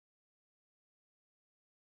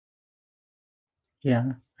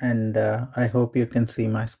Yeah, and I hope you can see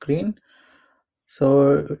my screen.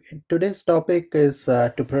 So today's topic is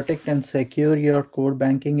to protect and secure your core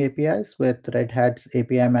banking APIs with Red Hat's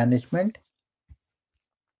API management.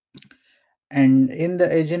 And in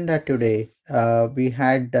the agenda today, we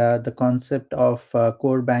had the concept of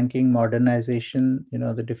core banking modernization,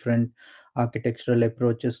 the different architectural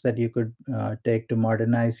approaches that you could take to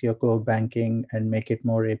modernize your core banking and make it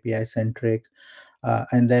more API centric.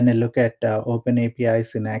 And then a look at open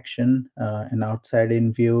APIs in action, an outside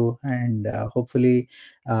in view, and hopefully,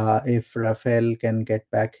 if Rafael can get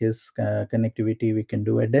back his connectivity, we can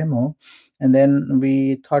do a demo. And then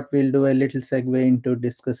we thought we'll do a little segue into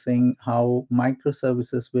discussing how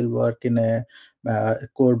microservices will work in a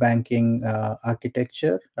core banking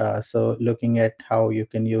architecture. So looking at how you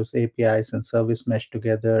can use APIs and service mesh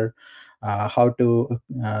together, how to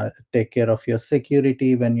take care of your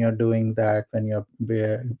security when you're doing that, when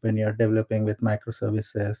you're developing with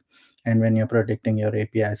microservices, and when you're protecting your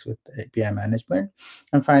APIs with API management.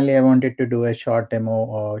 And finally, I wanted to do a short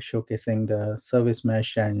demo showcasing the service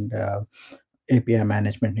mesh and API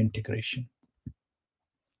management integration.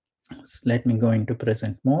 So let me go into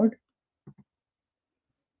present mode.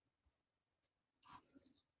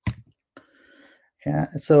 Yeah.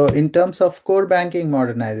 So in terms of core banking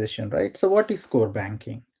modernization, right? So what is core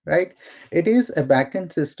banking, right? It is a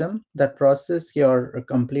backend system that processes your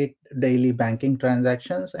complete daily banking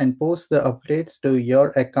transactions and posts the updates to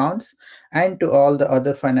your accounts and to all the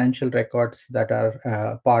other financial records that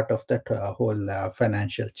are part of that whole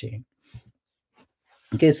financial chain.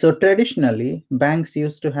 Okay, so traditionally, banks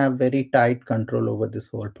used to have very tight control over this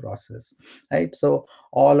whole process, right? So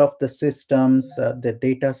all of the systems, the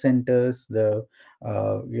data centers, the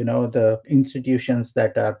institutions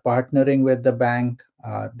that are partnering with the bank,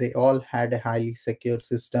 they all had a highly secure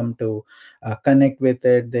system to connect with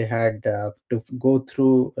it. They had to go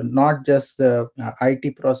through not just the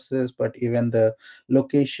IT process, but even the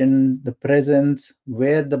location, the presence,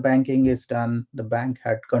 where the banking is done. The bank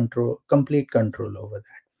had complete control over that.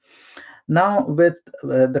 Now with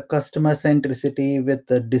the customer centricity, with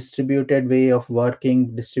the distributed way of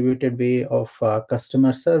working, distributed way of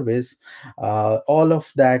customer service, all of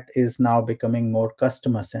that is now becoming more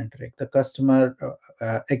customer centric. The customer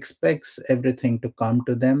expects everything to come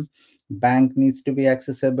to them. Bank needs to be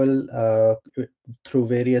accessible through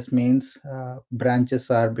various means. Branches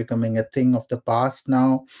are becoming a thing of the past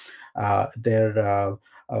now. There are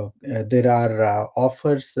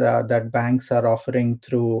offers that banks are offering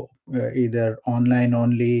through either online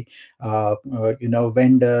only,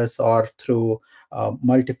 vendors, or through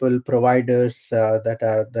multiple providers that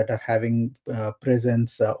are having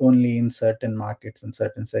presence only in certain markets and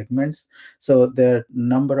certain segments. So the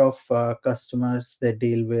number of customers they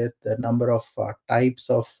deal with, the number of types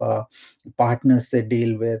of partners they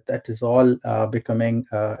deal with, that is all becoming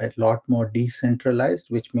a lot more decentralized,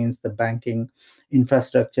 which means the banking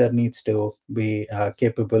infrastructure needs to be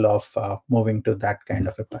capable of moving to that kind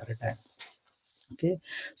of a paradigm. Okay,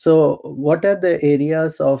 so what are the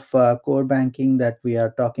areas of core banking that we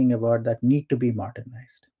are talking about that need to be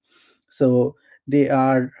modernized? So they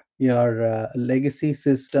are your legacy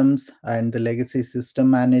systems and the legacy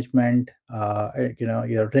system management,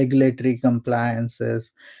 your regulatory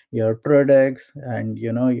compliances, your products, and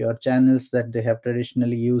your channels that they have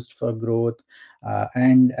traditionally used for growth,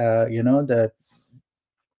 and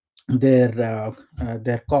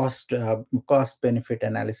their cost benefit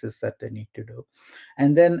analysis that they need to do.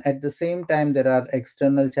 And then at the same time, there are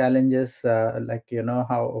external challenges, like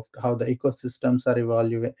how the ecosystems are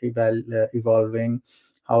evolving,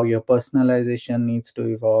 how your personalization needs to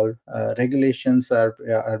evolve. Regulations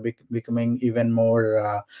are becoming even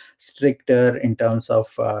more stricter in terms of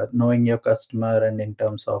knowing your customer and in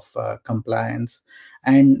terms of compliance.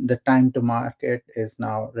 And the time to market is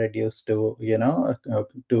now reduced to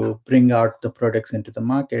to bring out the products into the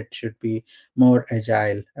market should be more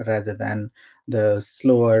agile rather than the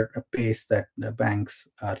slower pace that the banks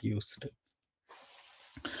are used to.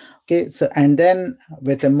 Okay, so and then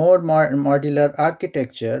with a more modular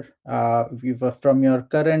architecture, from your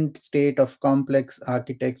current state of complex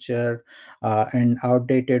architecture and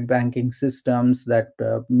outdated banking systems that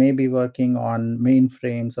may be working on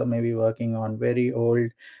mainframes or maybe working on very old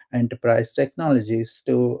enterprise technologies,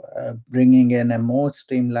 to bringing in a more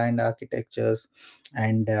streamlined architectures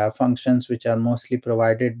and functions which are mostly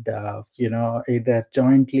provided, either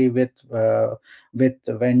jointly with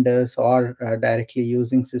vendors or directly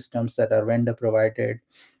using systems that are vendor provided,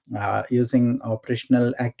 using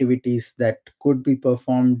operational activities that could be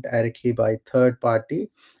performed directly by third party,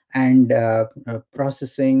 and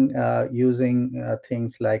processing using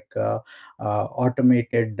things like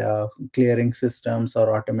automated clearing systems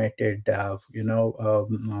or automated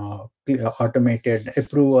automated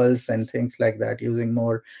approvals and things like that, using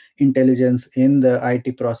more intelligence in the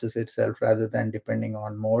IT process itself rather than depending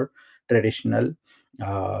on more traditional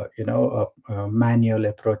manual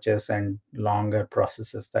approaches and longer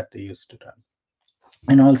processes that they used to run.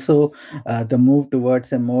 And also the move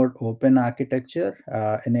towards a more open architecture,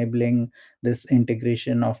 enabling this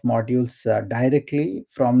integration of modules directly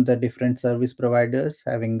from the different service providers,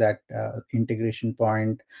 having that integration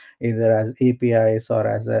point either as APIs or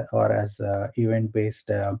as event based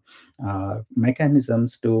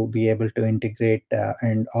mechanisms to be able to integrate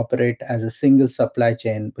and operate as a single supply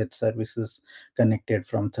chain with services connected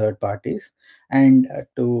from third parties, and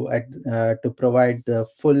to provide the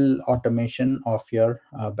full automation of your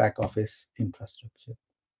back office infrastructure.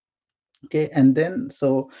 Okay, and then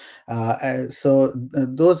those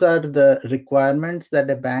are the requirements that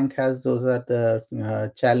a bank has. Those are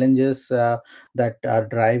the challenges that are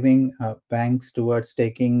driving banks towards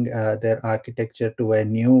taking their architecture to a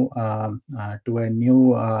new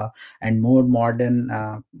and more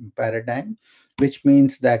modern paradigm, which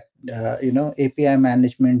means that API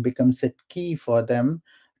management becomes a key for them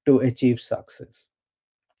to achieve success.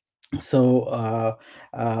 So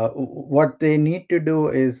what they need to do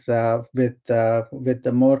is with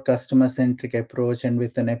a more customer centric approach, and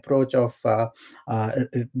with an approach of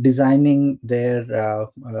designing their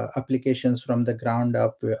applications from the ground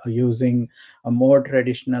up, using a more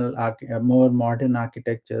traditional more modern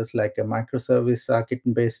architectures like a microservice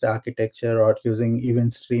based architecture, or using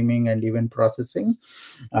event streaming and event processing.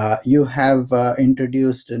 You have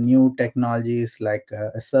introduced new technologies like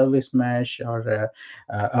a service mesh or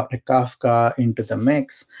a Kafka into the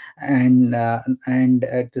mix, and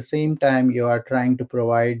at the same time you are trying to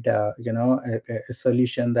provide a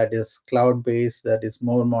solution that is cloud based, that is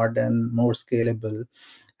more modern, more scalable,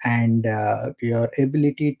 and your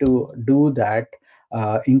ability to do that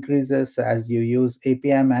increases as you use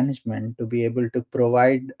API management to be able to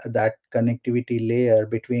provide that connectivity layer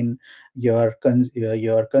between your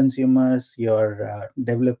consumers, your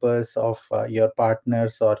developers of your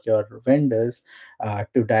partners or your vendors,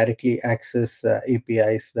 to directly access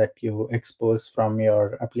APIs that you expose from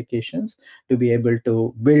your applications, to be able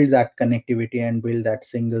to build that connectivity and build that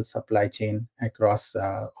single supply chain across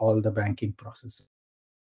all the banking processes.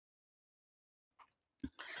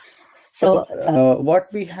 So,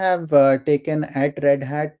 what we have taken at Red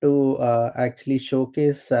Hat to actually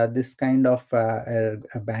showcase this kind of a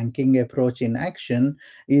banking approach in action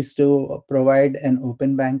is to provide an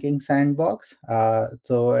open banking sandbox.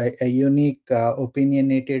 So, a unique,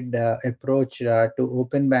 opinionated approach to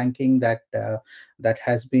open banking that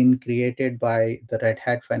has been created by the Red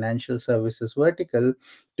Hat Financial Services vertical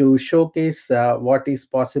to showcase what is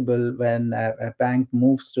possible when a bank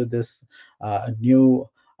moves to this new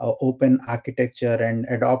open architecture and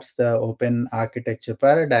adopts the open architecture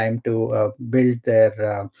paradigm to build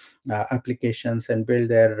their applications and build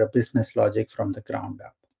their business logic from the ground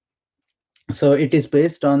up. So it is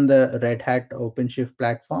based on the Red Hat OpenShift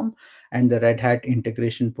platform and the Red Hat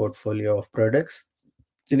integration portfolio of products.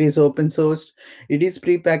 It is open sourced. It is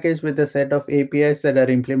pre-packaged with a set of APIs that are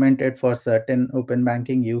implemented for certain open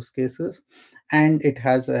banking use cases. And it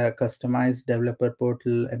has a customized developer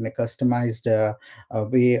portal and a customized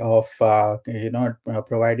way of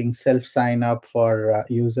providing self sign up for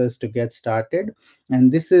users to get started. And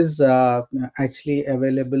this is actually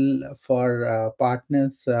available for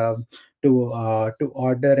partners to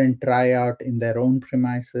order and try out in their own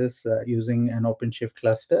premises using an OpenShift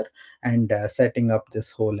cluster and setting up this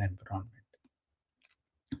whole environment.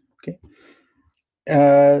 Okay.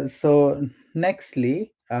 So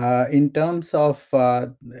nextly, in terms of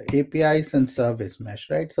APIs and service mesh,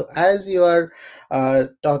 right? So as you are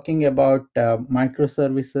talking about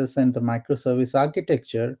microservices and the microservice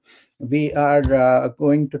architecture, we are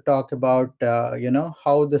going to talk about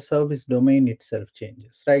how the service domain itself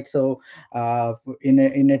changes, right? So in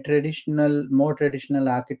a more traditional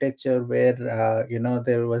architecture where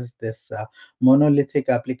there was this monolithic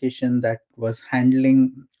application that was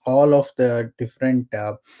handling all of the different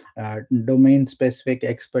domain specific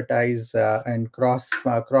expertise and cross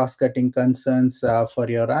cutting concerns for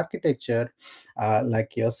your architecture,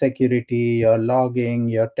 like your security, your logging,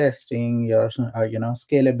 your testing, your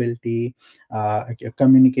scalability, your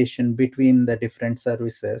communication between the different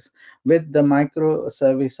services. With the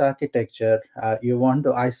microservice architecture, you want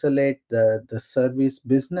to isolate the service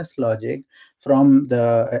business logic from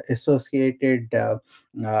the associated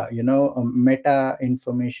meta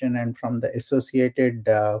information, and from the associated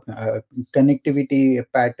connectivity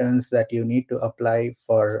patterns that you need to apply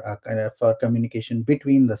for communication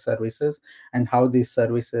between the services, and how these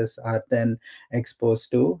services are then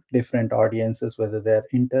exposed to different audiences, whether they're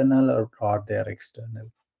internal or they're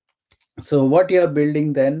external. So what you're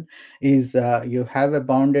building then is, you have a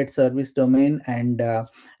bounded service domain, and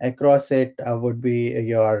across it would be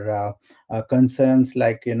your concerns,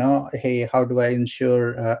 like, hey, how do I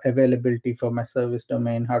ensure availability for my service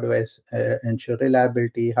domain? How do I ensure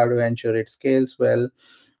reliability? How do I ensure it scales well?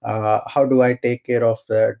 How do I take care of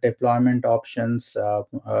the deployment options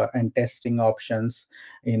and testing options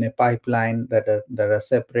in a pipeline that are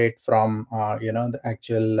separate from the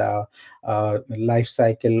actual life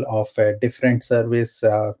cycle of a different service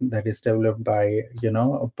that is developed by,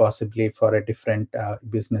 possibly for a different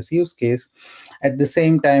business use case. At the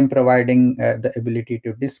same time, providing the ability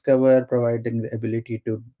to discover, providing the ability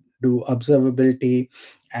to do observability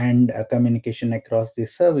and communication across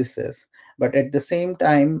these services. But at the same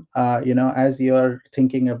time, as you're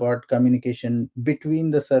thinking about communication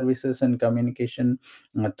between the services and communication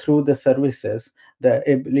through the services, the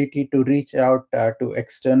ability to reach out to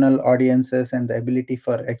external audiences, and the ability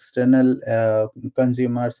for external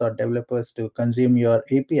consumers or developers to consume your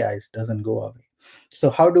APIs doesn't go away.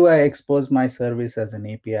 So how do I expose my service as an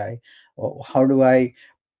API? Or how do I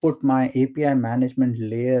put my API management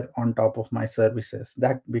layer on top of my services?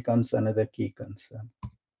 That becomes another key concern.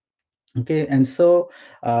 Okay, and so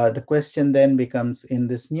the question then becomes, in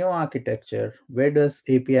this new architecture, where does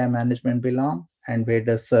API management belong, and where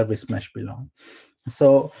does service mesh belong?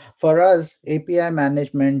 So for us, API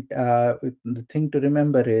management, the thing to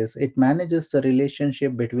remember is it manages the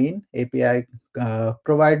relationship between API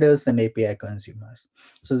providers and API consumers.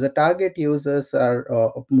 So the target users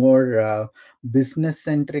are more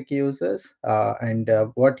business-centric users, and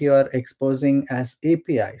what you are exposing as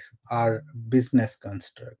APIs are business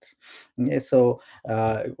constructs. Okay, so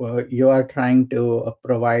you are trying to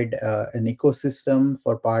provide an ecosystem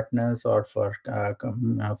for partners, or for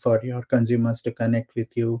your consumers to connect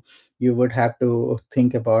with you. You would have to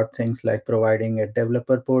think about things like providing a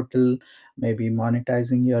developer portal, maybe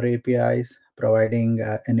monetizing your APIs, providing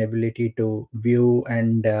an ability to view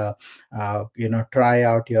and try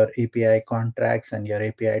out your API contracts and your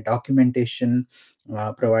API documentation,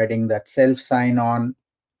 providing that self sign-on,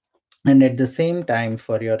 and at the same time,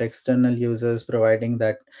 for your external users, providing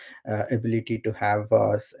that ability to have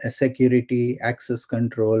a security, access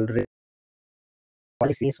control,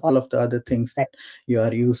 policies, all of the other things that you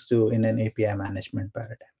are used to in an API management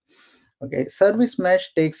paradigm. Okay, service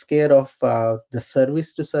mesh takes care of the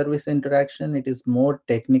service to service interaction. It is more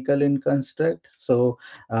technical in construct. So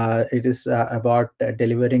it is about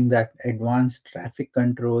delivering that advanced traffic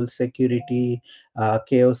control, security,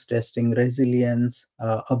 chaos testing, resilience,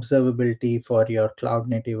 observability for your cloud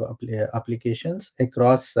native applications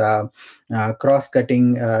across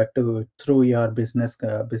cross-cutting to through your business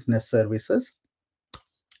services.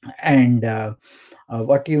 And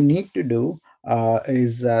what you need to do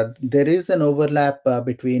is, there is an overlap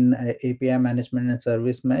between API management and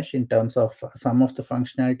service mesh in terms of some of the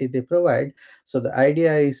functionality they provide. So the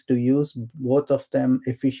idea is to use both of them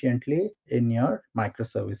efficiently in your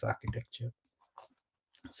microservice architecture.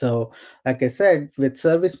 So, like I said, with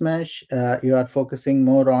service mesh, you are focusing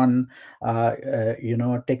more on,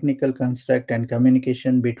 technical construct and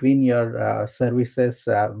communication between your services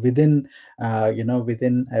within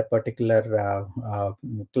a particular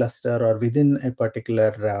cluster, or within a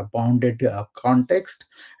particular bounded context,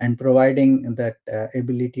 and providing that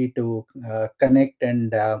ability to connect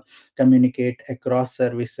and communicate across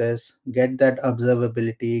services, get that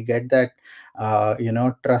observability, get that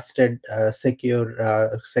trusted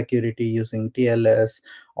security using TLS,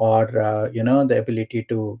 or the ability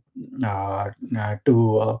to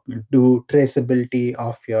do traceability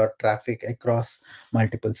of your traffic across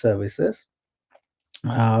multiple services.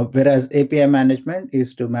 Whereas API management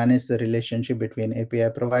is to manage the relationship between API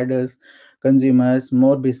providers, consumers,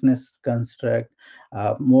 more business construct,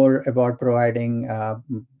 more about providing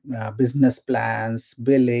business plans,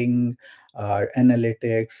 billing,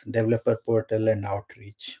 analytics, developer portal, and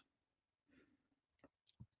outreach.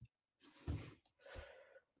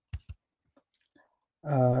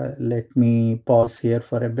 Let me pause here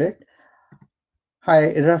for a bit.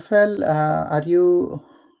 Hi, Rafael, are you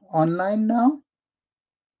online now?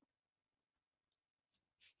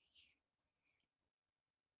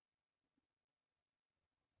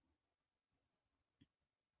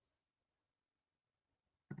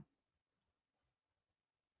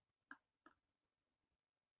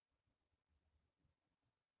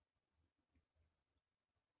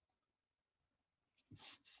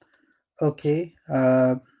 Okay,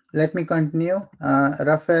 let me continue.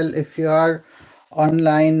 Rafael, if you are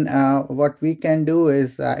online, what we can do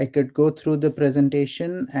is I could go through the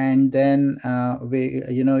presentation, and then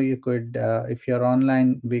you could, if you're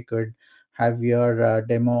online, we could have your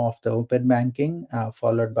demo of the open banking,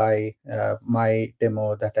 followed by my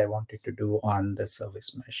demo that I wanted to do on the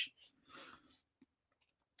service mesh.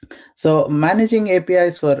 So managing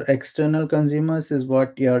APIs for external consumers is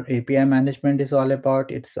what your API management is all about.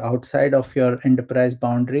 It's outside of your enterprise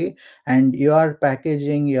boundary, and you are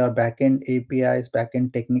packaging your backend APIs,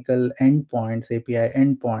 backend technical endpoints, API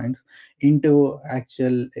endpoints into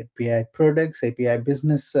actual API products, API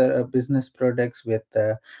business products with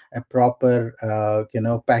a proper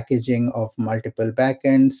packaging of multiple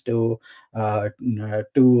backends to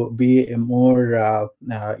be a more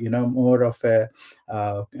more of a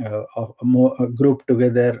more group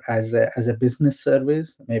together as a business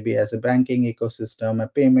service, maybe as a banking ecosystem, a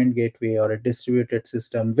payment gateway, or a distributed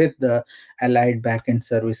system with the allied backend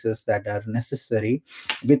services that are necessary,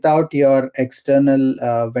 without your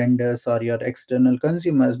external vendors or your external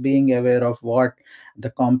consumers being aware of what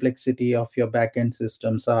the complexity of your backend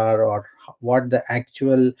systems are, or what the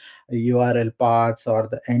actual URL paths or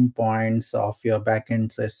the endpoints of your backend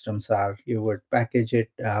systems are. You would package it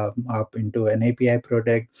up into an API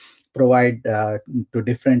product, provide to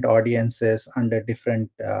different audiences under different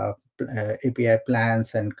API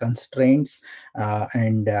plans and constraints,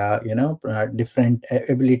 and different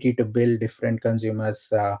ability to build different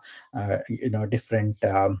consumers, different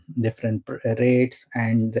rates,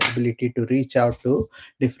 and the ability to reach out to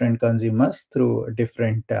different consumers through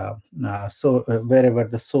different wherever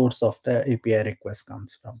the source of the API request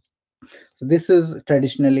comes from. So this is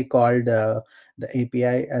traditionally called the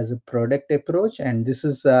API as a product approach, and this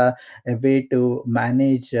is a way to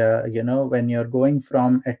manage. When you're going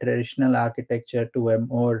from a traditional architecture to a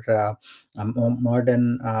more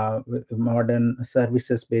modern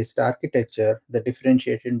services-based architecture, the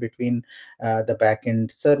differentiation between the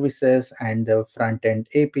backend services and the front-end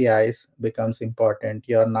APIs becomes important.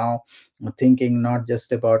 You're now thinking not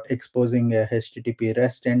just about exposing a HTTP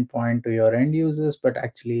REST endpoint to your end users, but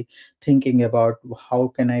actually thinking about how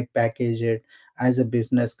can I package it as a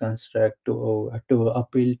business construct to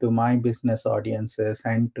appeal to my business audiences,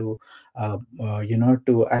 and to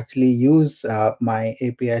actually use my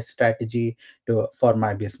API strategy for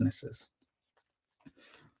my businesses.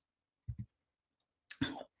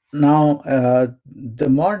 Now, the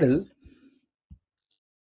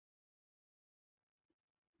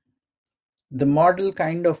model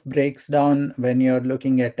kind of breaks down when you're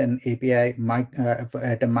looking at an API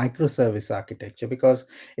at a microservice architecture, because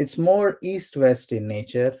it's more east-west in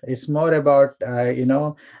nature. It's more about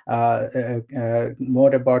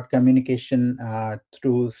more about communication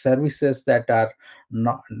through services that are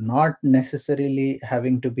not necessarily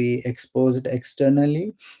having to be exposed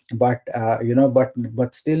externally, but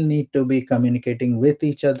but still need to be communicating with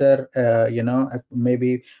each other.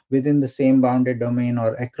 Maybe within the same bounded domain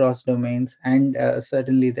or across domains, and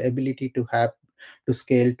certainly the ability to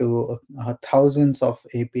scale to thousands of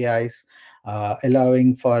APIs,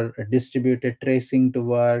 allowing for distributed tracing to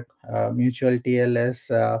work, mutual TLS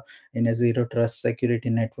in a zero trust security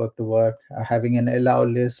network to work, having an allow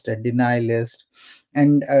list, a deny list,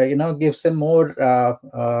 and gives a more of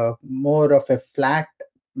a flat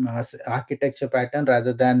architecture pattern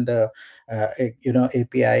rather than the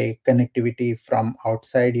API connectivity from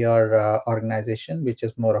outside your organization, which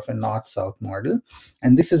is more of a north-south model.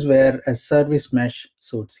 And this is where a service mesh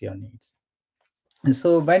suits your needs. And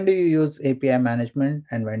so when do you use API management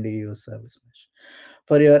and when do you use service mesh?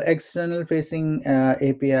 For your external facing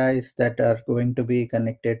APIs that are going to be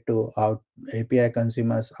connected to API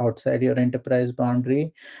consumers outside your enterprise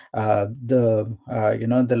boundary,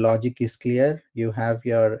 the logic is clear. You have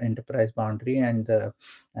your enterprise boundary, and the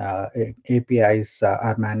APIs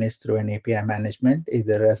are managed through an API management,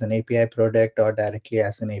 either as an API product or directly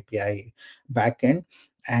as an API backend,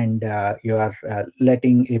 and you are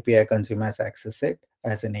letting API consumers access it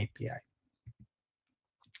as an API.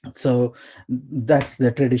 So that's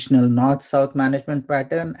the traditional north-south management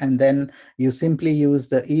pattern, and then you simply use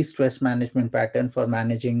the east-west management pattern for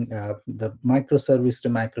managing the microservice to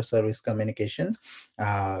microservice communication.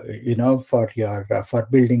 For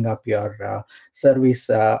building up your service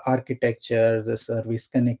architecture, the service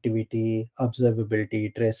connectivity,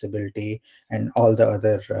 observability, traceability, and all the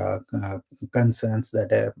other concerns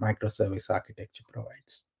that a microservice architecture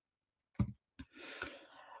provides.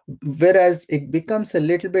 Whereas it becomes a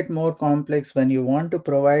little bit more complex when you want to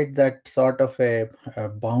provide that sort of a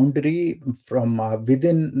boundary from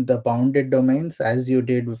within the bounded domains, as you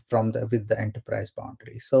did with the enterprise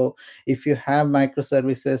boundary. So if you have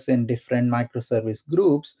microservices in different microservice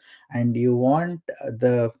groups, and you want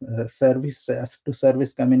the service to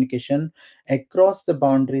service communication across the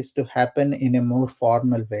boundaries to happen in a more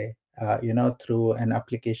formal way, through an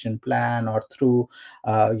application plan, or through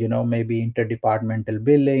maybe interdepartmental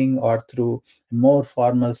billing, or through more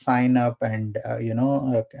formal sign up and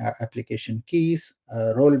application keys,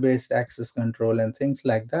 role based access control and things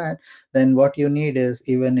like that. Then what you need is,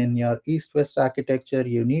 even in your east west architecture,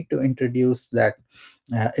 you need to introduce that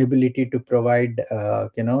ability to provide the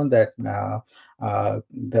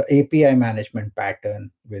API management pattern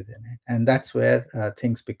within it. And that's where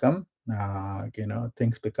things become a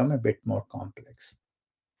bit more complex.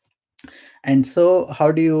 And so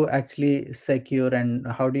how do you actually secure, and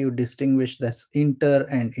how do you distinguish this inter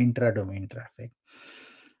and intra domain traffic?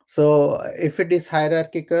 So if it is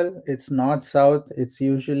hierarchical, it's north south, it's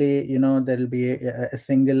usually, there'll be a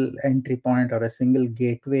single entry point or a single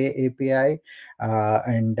gateway API,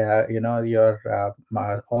 and your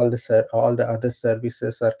all the other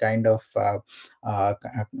services are uh,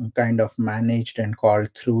 kind of managed and called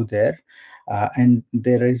through there. And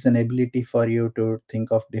there is an ability for you to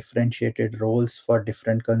think of differentiated roles for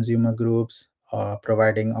different consumer groups,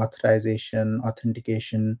 providing authorization,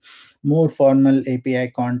 authentication, more formal API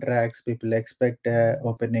contracts. People expect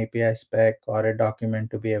open API spec or a document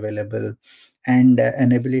to be available, and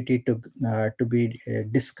an ability to be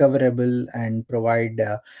discoverable and provide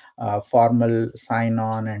formal sign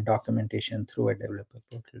on and documentation through a developer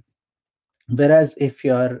portal. Whereas if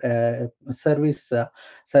your services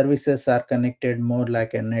are connected more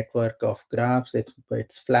like a network of graphs,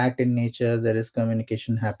 it's flat in nature. There is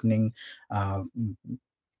communication happening uh,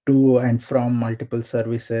 to and from multiple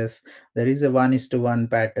services. There is a 1:1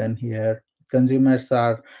 pattern here. Consumers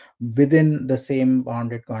are within the same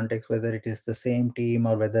bounded context, whether it is the same team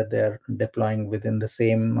or whether they're deploying within the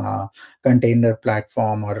same container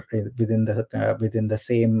platform, or within the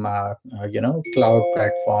same cloud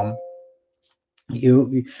platform.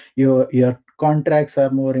 Your contracts are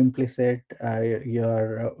more implicit.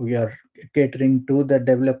 You're catering to the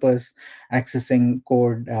developers accessing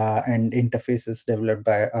code and interfaces developed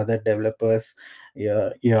by other developers.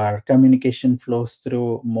 Your communication flows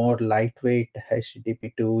through more lightweight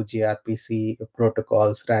HTTP2 gRPC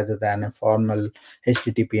protocols rather than a formal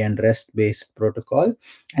HTTP and REST based protocol.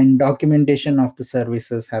 And documentation of the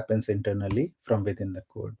services happens internally from within the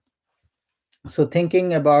code. So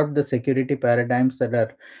thinking about the security paradigms that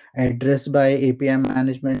are addressed by API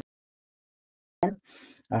management,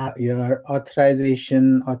 your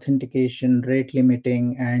authorization, authentication, rate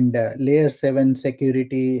limiting, and layer 7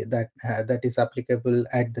 security that is applicable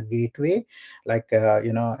at the gateway, like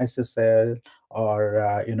SSL, or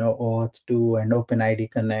OAuth 2 and OpenID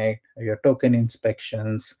Connect, your token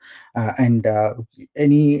inspections, and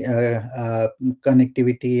any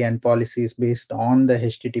connectivity and policies based on the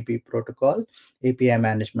HTTP protocol. API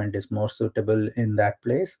management is more suitable in that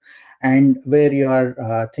place. And where you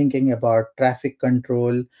are thinking about traffic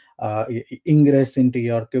control, ingress into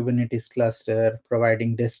your Kubernetes cluster,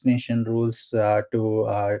 providing destination rules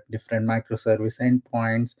to different microservice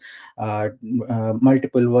endpoints,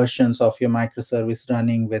 multiple versions of your microservice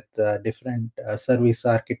running with different service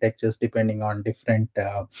architectures depending on different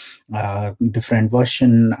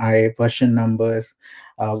version numbers,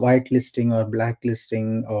 whitelisting or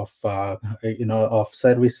blacklisting of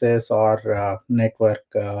services or network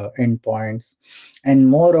endpoints, and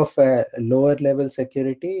more of a lower level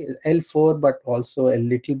security, L4, but also a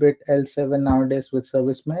little bit L7 nowadays with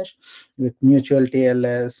service mesh, with mutual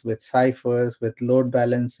TLS, with ciphers, with load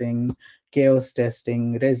balancing, chaos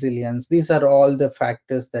testing, resilience. These are all the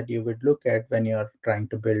factors that you would look at when you're trying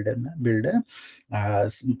to build a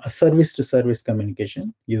service to service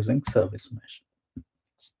communication using service mesh.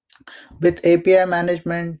 With API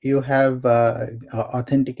management, you have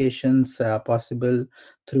authentications possible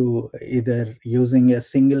through either using a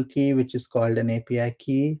single key, which is called an API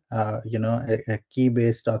key, a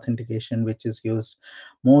key-based authentication, which is used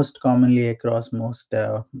most commonly across most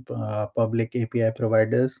public API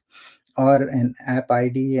providers, or an app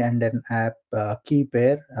ID and an app key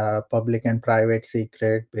pair, public and private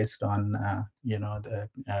secret, based on the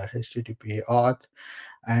HTTP auth,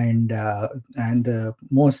 and the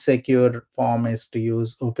most secure form is to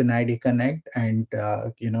use OpenID Connect, and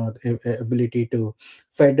ability to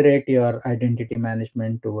federate your identity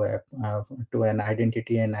management to an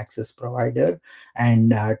identity and access provider,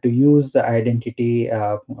 and to use the identity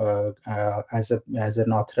as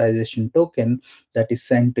an authorization token that is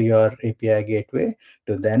sent to your API gateway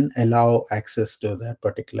to then allow access to that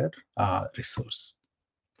particular resource.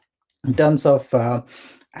 In terms of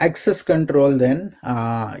access control, then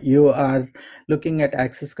you are looking at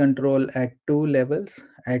access control at two levels,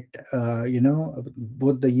 at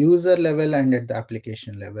both the user level and at the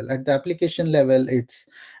application level. At the application level, it's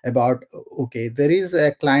about, okay, there is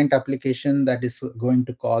a client application that is going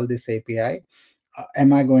to call this API.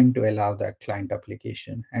 Am I going to allow that client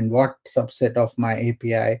application, and what subset of my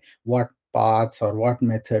API, what paths or what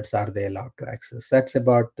methods are they allowed to access? That's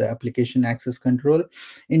about the application access control.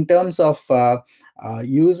 In terms of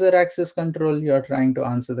user access control, you're trying to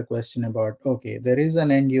answer the question about, okay, there is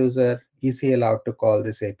an end user, is he allowed to call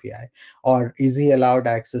this API, or is he allowed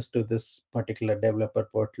access to this particular developer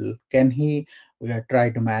portal? Can he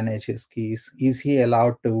try to manage his keys? Is he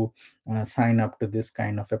allowed to sign up to this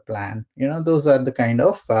kind of a plan? Those are the kind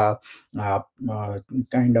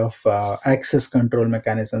of access control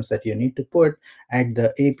mechanisms that you need to put at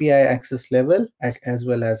the API access level, as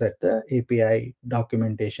well as at the API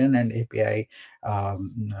documentation and API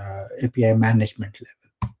management level.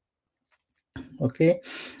 Okay,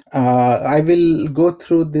 I will go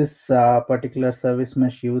through this particular service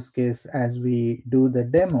mesh use case as we do the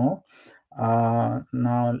demo.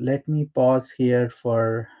 Now let me pause here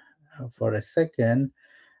for a second,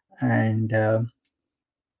 and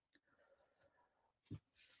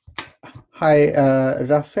hi,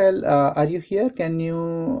 Rafael, are you here? Can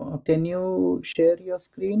you share your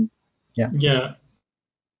screen? Yeah.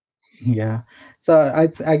 Yeah. So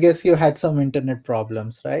I guess you had some internet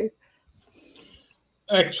problems, right?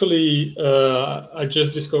 Actually, I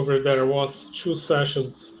just discovered there was 2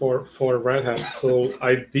 sessions for Red Hat. So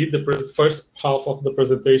I did the first half of the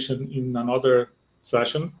presentation in another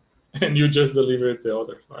session, and you just delivered the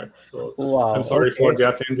other part. So Wow. I'm sorry Okay. for the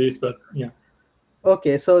attendees, but yeah.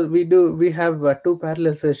 Okay, so we have 2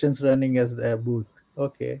 parallel sessions running as a booth.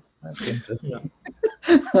 Okay, that's interesting.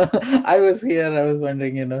 I was here, I was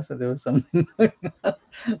wondering, so there was something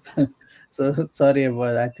so sorry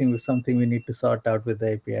about that. I think it's something we need to sort out with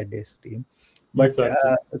the Apidays team. But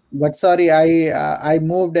Exactly. sorry, I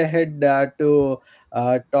moved ahead to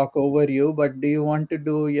talk over you. But do you want to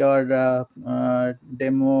do your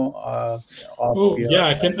demo of Oh your? yeah,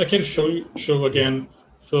 I can show again.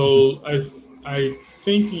 So I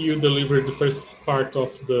think you delivered the first part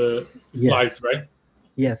of the Yes, slides, right?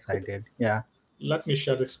 yes, I did. Yeah. Let me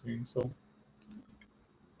share the screen. So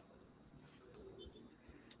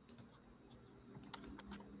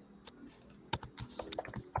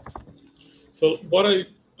what I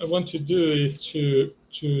want to do is to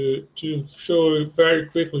show very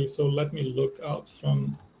quickly. So let me look out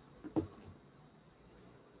from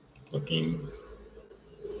looking.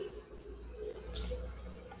 Oops.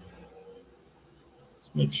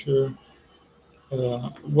 Let's make sure.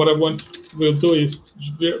 What I will do is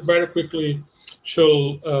very quickly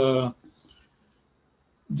show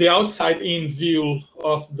the outside-in view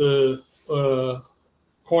of the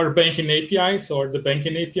core banking APIs or the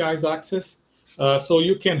banking APIs access. So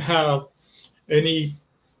you can have any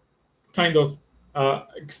kind of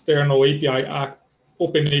external API,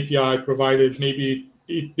 open API provided. Maybe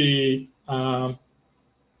it be a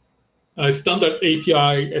standard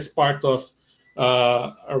API as part of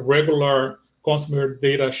a regular consumer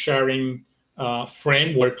data sharing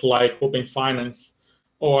framework like Open Finance,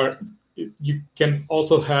 or you can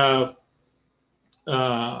also have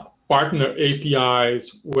partner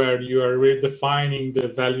APIs where you are redefining the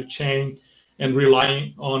value chain and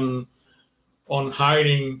relying on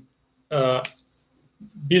hiring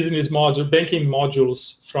banking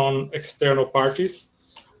modules from external parties,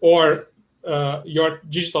 or your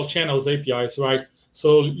digital channels APIs, right?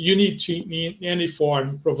 So you need to, in any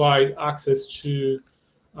form, provide access to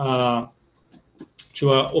a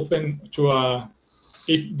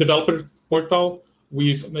developer portal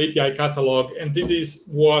with an API catalog, and this is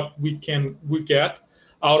what we get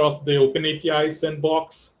out of the Open API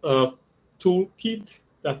Sandbox toolkit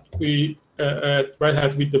that we at Red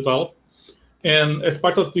Hat we developed. And as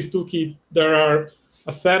part of this toolkit, there are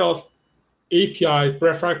a set of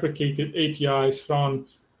prefabricated APIs from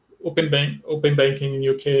Open Banking in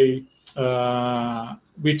UK,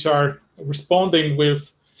 which are responding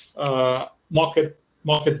with market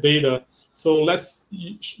data. So let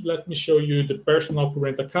me show you the personal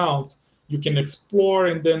current account you can explore,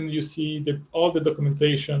 and then you see all the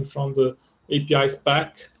documentation from the API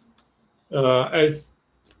spec, as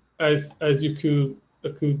you could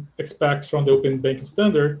expect from the Open Banking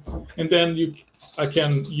Standard. And then I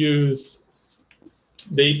can use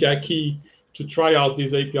the API key to try out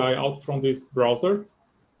this API out from this browser,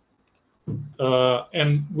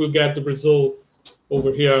 and we'll get the result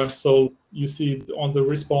over here. So you see on the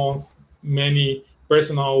response many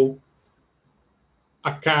personal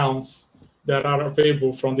accounts that are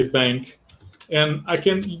available from this bank, and I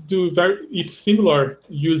can do it's similar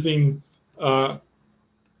using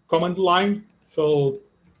command line. So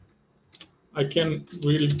I can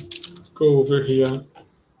really go over here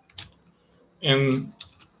and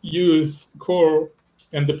use core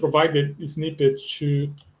and the provided snippet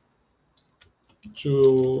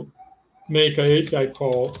to make an API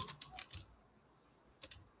call,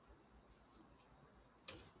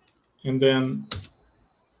 and then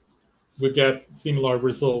we get similar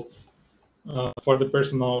results for the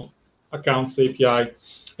personal accounts API.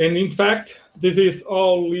 And in fact, this is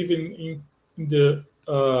all living in the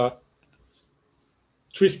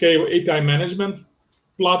Treescale API management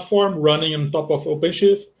platform running on top of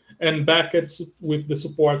OpenShift, and backends with the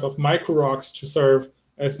support of microrocks to serve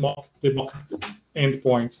as the mock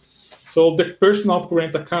endpoints. So the personal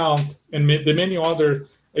current account and the many other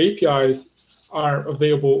APIs are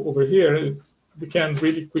available over here. We can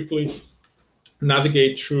really quickly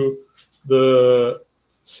navigate through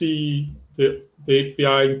see the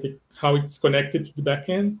API, how it's connected to the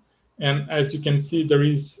backend. And as you can see, there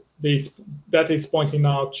is that is pointing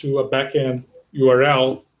out to a backend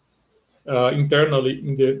URL internally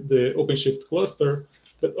in the OpenShift cluster,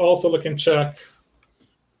 but also we can check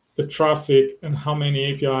the traffic and how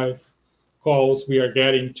many APIs calls we are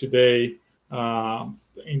getting today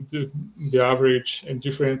into the average, and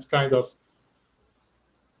different kind of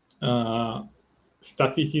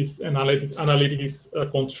statistics, analytics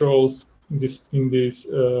controls in the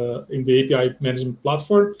API management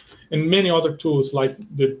platform, and many other tools like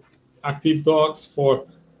the Active Docs for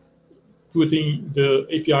putting the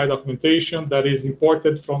API documentation that is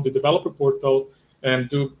imported from the developer portal and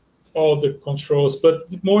do all the controls. But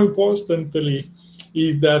more importantly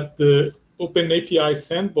is that the Open API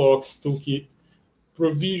Sandbox toolkit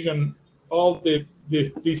provision all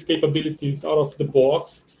these capabilities out of the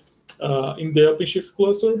box in the OpenShift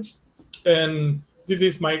cluster. And this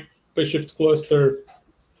is my OpenShift cluster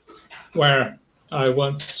where I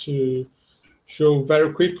want to show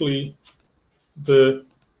very quickly the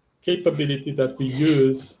capability that we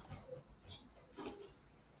use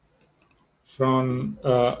from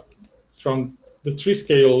the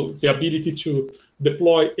Treescale, the ability to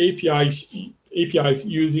deploy APIs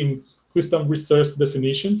using custom resource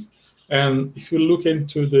definitions. And if you look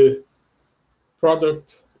into the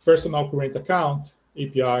product personal current account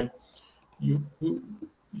API, you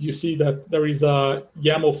see that there is a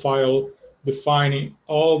YAML file defining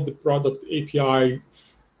all the product API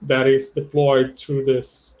that is deployed through the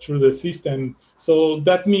system. So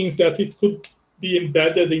that means that it could be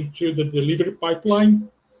embedded into the delivery pipeline.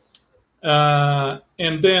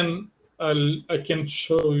 And then I can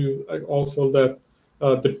show you also that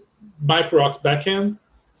the microrocks backend.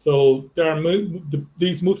 So there are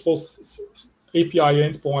these multiple API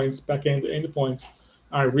endpoints, backend endpoints,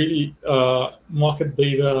 are really mocked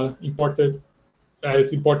data imported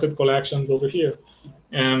as imported collections over here.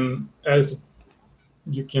 And as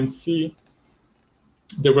you can see,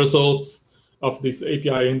 the results of these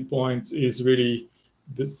API endpoints is really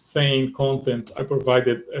the same content I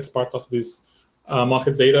provided as part of this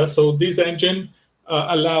market data. So this engine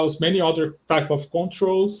allows many other type of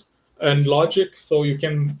controls and logic. So you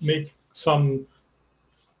can make some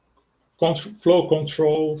flow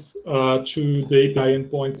controls to the API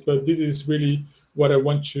endpoints. But this is really what I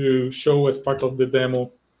want to show as part of the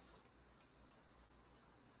demo.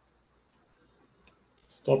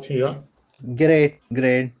 Stop here. Great.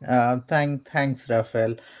 Thanks,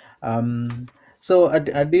 Rafael. So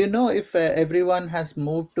do you know if everyone has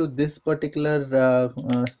moved to this particular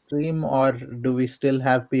stream, or do we still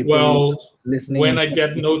have people listening? When I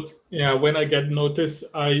get notice,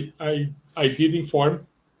 I did inform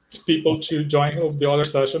people to join the other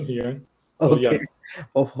session here. So okay. Yes.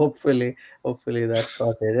 Hopefully that's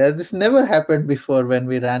sorted. This never happened before when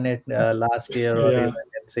we ran it last year or even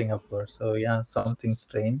in Singapore. So yeah, something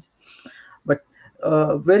strange. But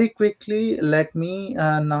Very quickly, let me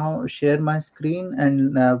now share my screen,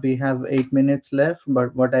 and we have 8 minutes left.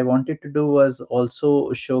 But what I wanted to do was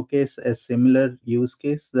also showcase a similar use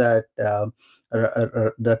case that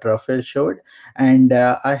that Rafael showed, and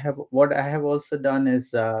I have what I have also done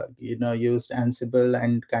is used Ansible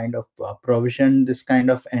and kind of provision this kind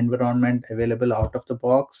of environment available out of the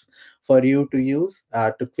box for you to use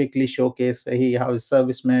to quickly showcase, hey, how is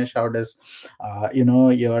service mesh, how does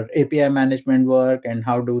your API management work, and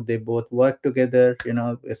how do they both work together.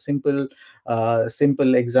 A simple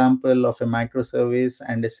example of a microservice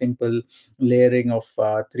and a simple layering of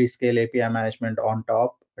three scale API management on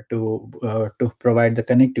top to provide the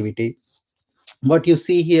connectivity. What you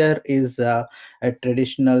see here is a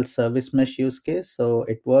traditional service mesh use case. So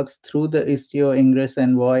it works through the Istio ingress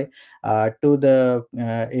envoy to the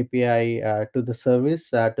API, to the service,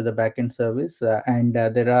 to the backend service. And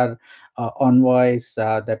there are envoys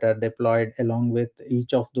that are deployed along with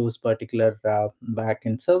each of those particular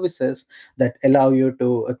backend services that allow you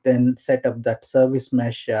to then set up that service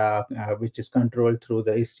mesh, which is controlled through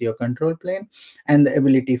the Istio control plane, and the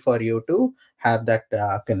ability for you to have that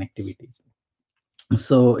connectivity.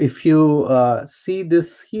 So if you see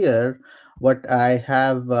this here, what I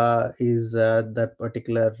have is that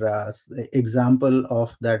particular example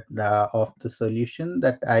of that of the solution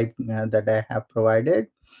that I have provided.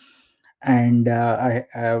 And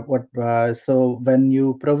what so when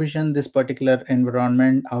you provision this particular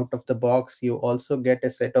environment out of the box, you also get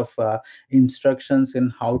a set of instructions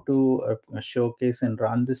in how to showcase and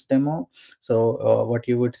run this demo. So what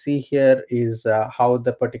you would see here is how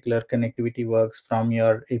the particular connectivity works from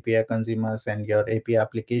your API consumers and your API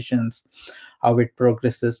applications, how it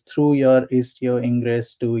progresses through your Istio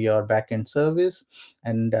ingress to your backend service.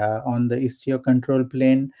 And on the Istio control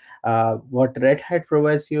plane, what Red Hat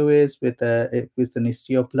provides you is with an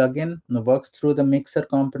Istio plugin. It works through the mixer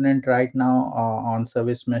component right now on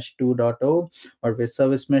Service Mesh 2.0, or with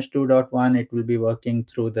Service Mesh 2.1, it will be working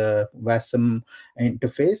through the WASM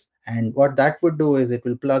interface. And what that would do is it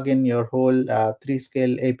will plug in your whole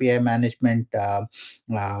three-scale API management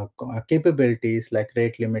capabilities like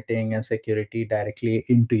rate limiting and security directly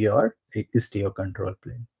into your Istio control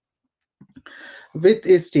plane. With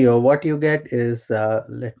Istio, what you get is,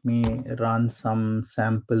 let me run some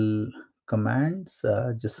sample commands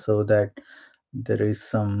just so that there is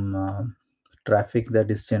some traffic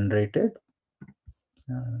that is generated.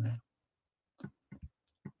 Uh,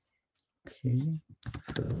 okay,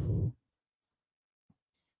 so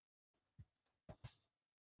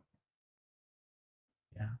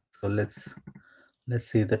yeah, so let's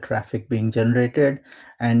see the traffic being generated.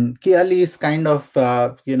 And Kiali is kind of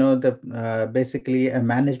the basically a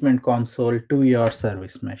management console to your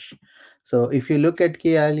service mesh. So if you look at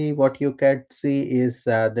Kiali, what you can see is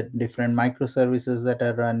the different microservices that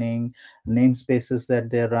are running, namespaces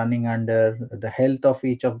that they're running under, the health of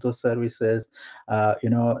each of those services,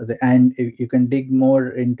 and you can dig more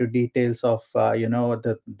into details of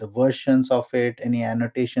the versions of it, any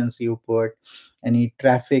annotations you put, any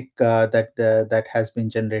traffic that has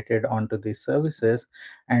been generated onto these services.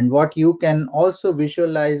 And what you can also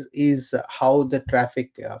visualize is how the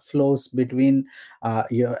traffic flows between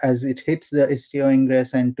as it hits the Istio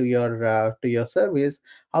ingress and to your service,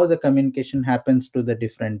 how the communication happens to the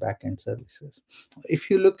different backend services. If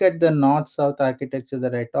you look at the north-south architecture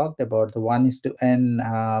that I talked about, the 1:n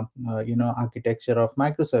architecture of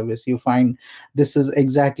microservice, you find this is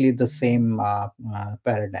exactly the same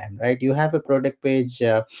paradigm, right? You have a product page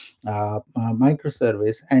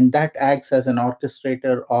microservice, and that acts as an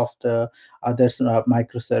orchestrator of the other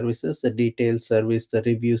microservices, the detail service, the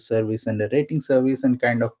review service, and the rating service, and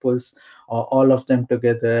kind of pulls all of them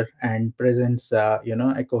together and presents a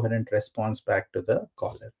coherent response back to the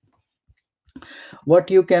caller.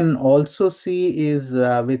 What you can also see is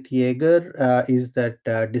with Jaeger is that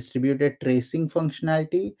distributed tracing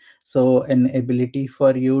functionality. So an ability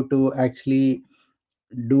for you to actually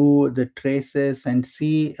do the traces and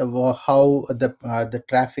see how the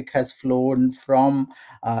traffic has flown from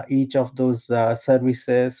each of those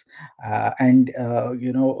services, and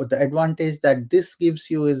the advantage that this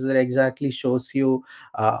gives you is that exactly shows you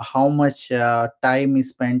how much time is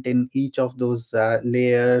spent in each of those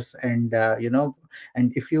layers, and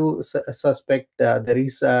if you suspect there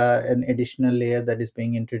is an additional layer that is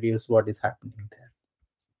being introduced, what is happening there.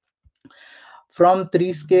 From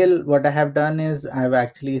 3 scale, what I have done is I've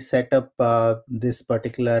actually set up this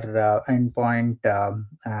particular endpoint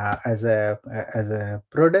as a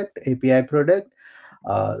product, API product.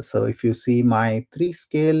 So if you see my 3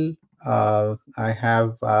 scale, I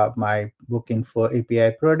have my book info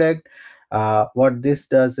API product. What this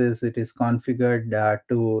does is it is configured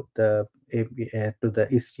to the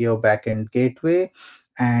Istio backend gateway,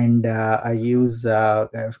 and I use a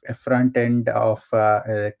front end of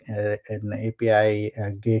an API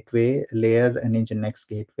gateway layer, an Nginx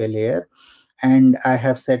gateway layer, and I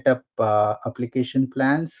have set up application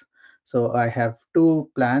plans. So I have two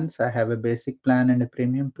plans. I have a basic plan and a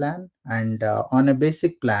premium plan. And on a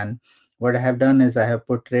basic plan, what I have done is I have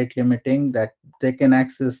put rate limiting that they can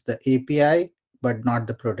access the API, but not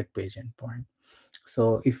the product page endpoint.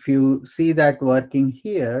 So if you see that working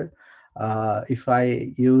here, if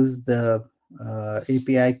I use the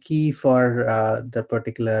API key for the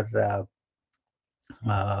particular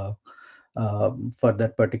uh, for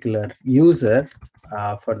that particular user,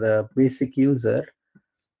 for the basic user,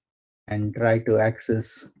 and try to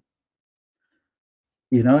access,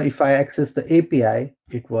 if I access the API,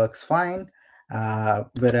 it works fine.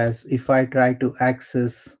 Whereas if I try to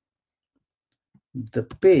access the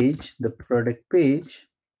page, the product page,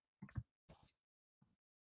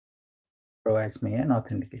 provides me an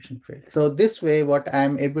authentication fail. So this way, what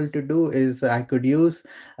I'm able to do is I could use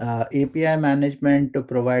API management to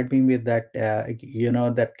provide me with that,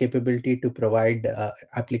 that capability to provide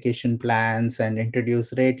application plans and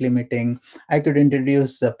introduce rate limiting. I could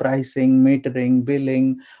introduce pricing, metering,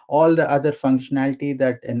 billing, all the other functionality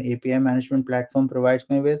that an API management platform provides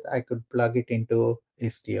me with. I could plug it into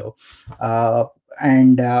Istio.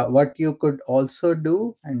 And what you could also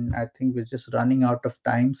do, and I think we're just running out of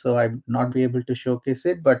time, so I'm not be able to showcase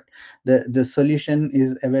it, but the solution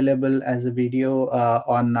is available as a video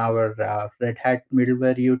on our Red Hat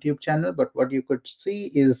middleware YouTube channel. But what you could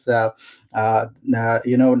see is now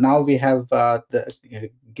we have the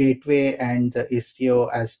gateway and the Istio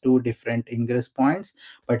as two different ingress points,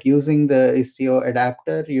 but using the Istio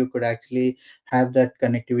adapter, you could actually have that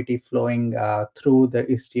connectivity flowing through the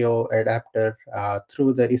Istio adapter,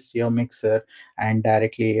 through the Istio mixer, and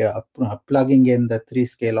directly plugging in the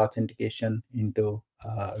 3-scale authentication into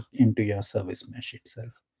your service mesh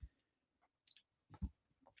itself.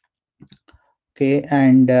 Okay,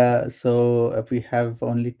 and so we have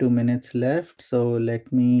only 2 minutes left. So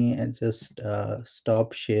let me just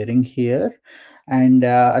stop sharing here. And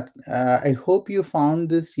I hope you found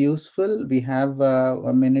this useful. We have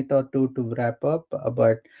a minute or two to wrap up,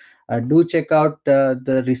 but do check out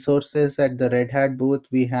the resources at the Red Hat booth.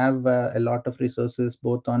 We have a lot of resources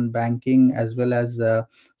both on banking as well as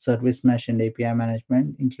service mesh and API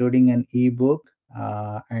management, including an ebook.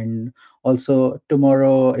 And also,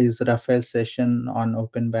 tomorrow is Rafael's session on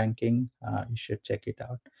open banking. You should check it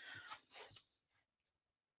out.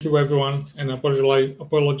 Thank you, everyone, and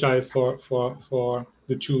apologize for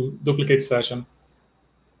the two duplicate session.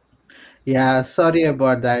 Yeah, sorry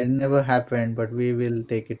about that. It never happened, but we will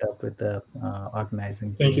take it up with the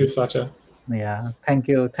organizing Thank team. you, Satya. Yeah, thank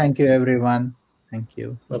you. Thank you, everyone. Thank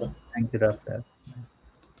you. Bye-bye. Thank you, Rafael.